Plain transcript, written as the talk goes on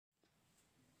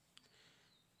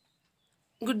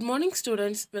Good morning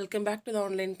students, welcome back to the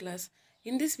online class.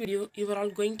 In this video, you are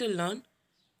all going to learn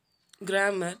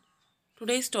grammar.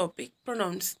 Today's topic,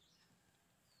 pronouns.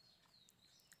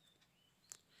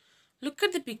 Look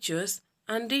at the pictures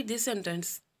and read this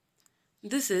sentence.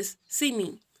 This is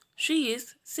Simi. She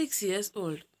is 6 years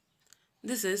old.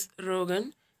 This is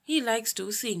Rogan. He likes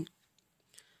to sing.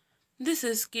 This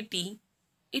is Kitty.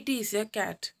 It is a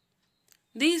cat.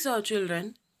 These are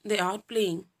children. They are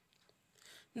playing.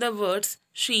 The words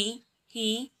she,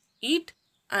 he, it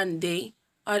and they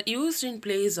are used in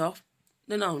place of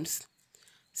the nouns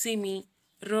Simi,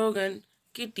 Rogan,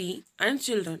 Kitty and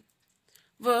children.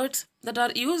 Words that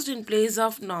are used in place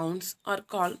of nouns are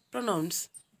called pronouns.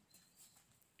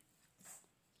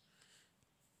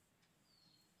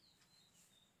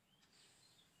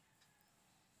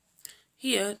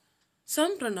 Here,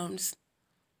 some pronouns.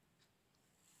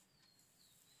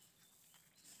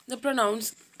 The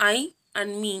pronouns I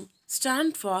and me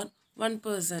stand for one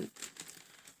person.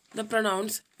 The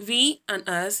pronouns we and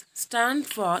us stand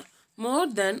for more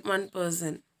than one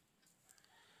person.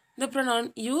 The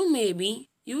pronoun you may be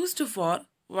used for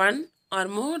one or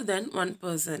more than one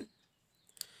person.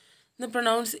 The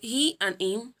pronouns he and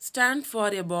him stand for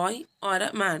a boy or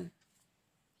a man.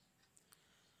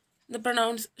 The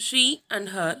pronouns she and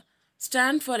her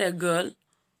stand for a girl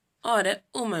or a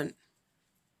woman.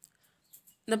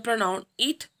 The pronoun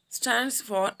it stands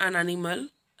for an animal,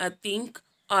 a thing,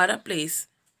 or a place.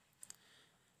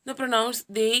 The pronouns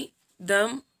they,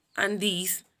 them, and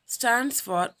these stands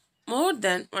for more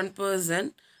than one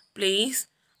person, place,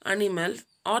 animal,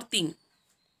 or thing.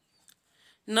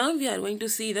 Now we are going to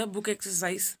see the book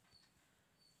exercise.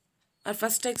 Our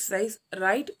first exercise,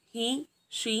 write he,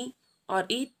 she, or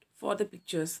it for the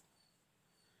pictures.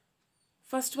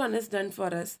 First one is done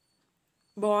for us.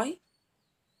 Boy,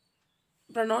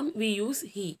 pronoun we use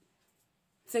he.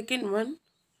 Second one,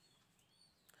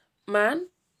 man,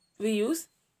 we use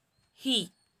he.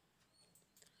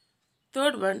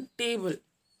 Third one, table.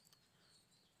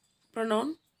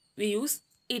 Pronoun we use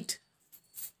it.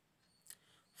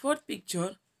 Fourth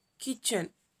picture, kitchen,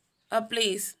 a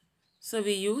place, so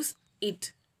we use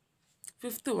it.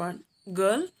 Fifth one,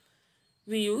 girl,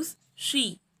 we use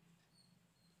she.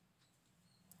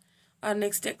 Our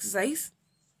next exercise,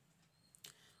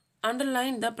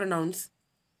 underline the pronouns.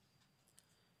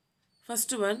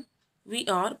 First one, we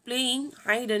are playing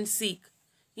hide and seek.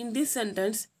 In this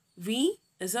sentence, we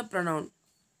is a pronoun.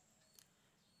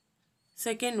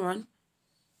 Second one,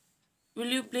 will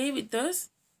you play with us?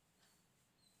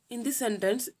 In this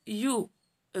sentence, you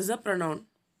is a pronoun.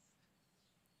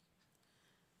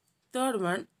 Third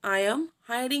one, I am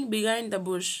hiding behind the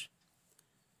bush.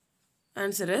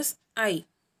 Answer is I.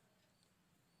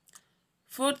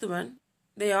 Fourth one,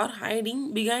 they are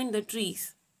hiding behind the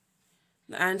trees.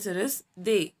 The answer is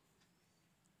they.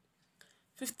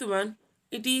 Fifth one,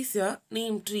 it is a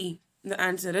name tree. The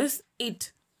answer is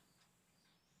it.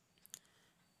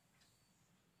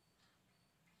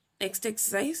 Next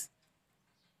exercise,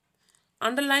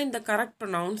 underline the correct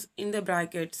pronouns in the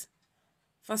brackets.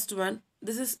 First one,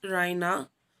 this is Raina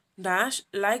dash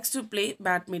likes to play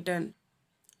badminton.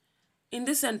 In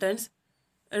this sentence,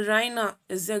 Raina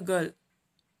is a girl.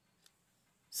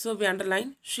 So we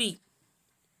underline she.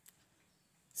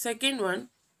 Second one,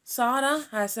 Sarah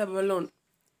has a balloon.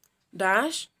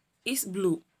 Dash is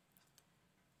blue.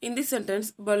 In this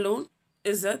sentence, balloon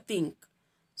is a thing.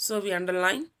 So we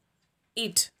underline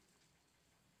it.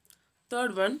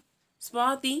 Third one,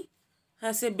 Swati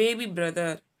has a baby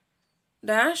brother.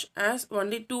 Dash has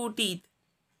only 2 teeth.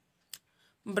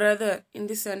 Brother in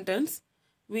this sentence,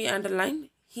 we underline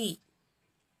he.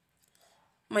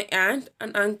 My aunt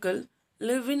and uncle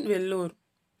live in Vellore.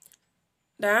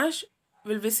 Dash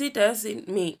will visit us in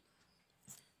May.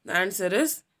 The answer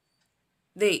is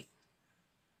they.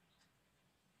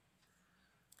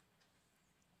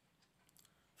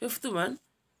 Fifth one,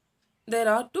 there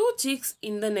are 2 chicks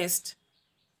in the nest.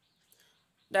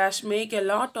 Dash make a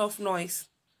lot of noise.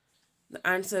 The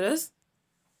answer is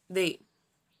they.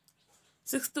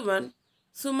 Sixth one,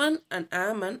 Suman and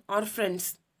Aman are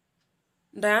friends.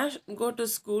 Dash go to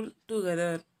school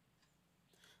together.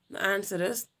 The answer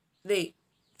is they.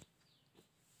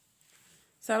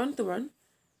 Seventh one,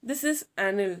 this is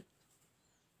Anil.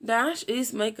 Dash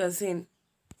is my cousin.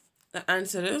 The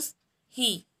answer is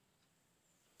he.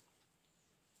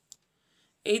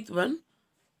 Eighth one,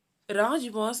 Raj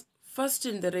was first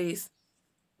in the race.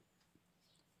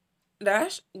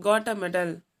 Dash got a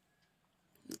medal.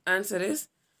 The answer is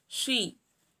she.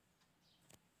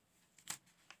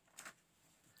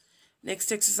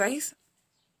 Next exercise,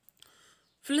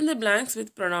 fill in the blanks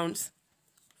with pronouns.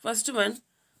 First one,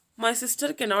 My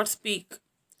sister cannot speak.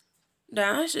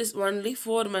 Dash is only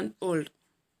 4 months old.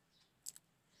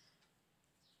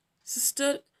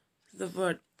 Sister is the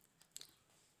word.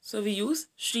 So we use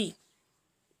she.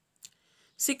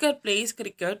 Sikar plays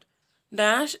cricket.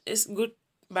 Dash is good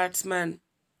batsman.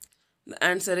 The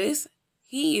answer is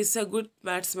he is a good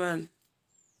batsman.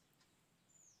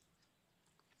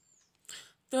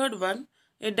 Third one,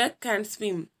 a duck can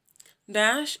swim.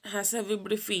 Dash has a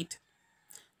webbed feet.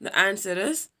 The answer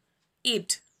is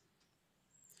it.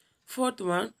 Fourth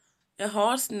one, a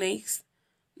horse neighs.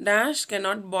 Dash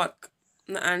cannot bark.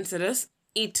 The answer is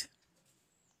it.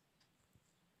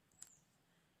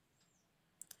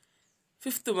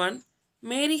 Fifth one,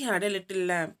 Mary had a little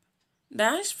lamb.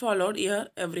 Dash followed her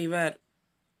everywhere.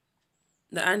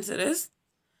 The answer is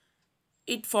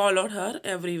it followed her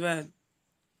everywhere.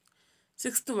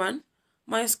 Sixth one,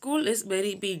 my school is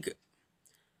very big.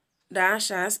 Dash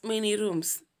has many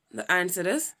rooms. The answer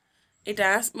is it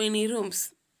has many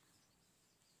rooms.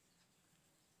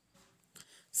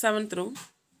 Seventh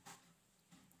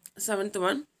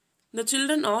one, the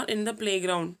children are in the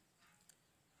playground.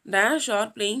 Dash are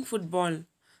playing football.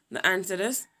 The answer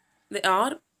is they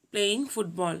are playing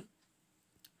football.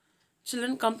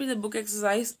 Children, complete the book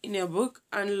exercise in your book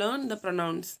and learn the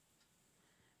pronouns.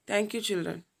 Thank you,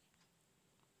 children.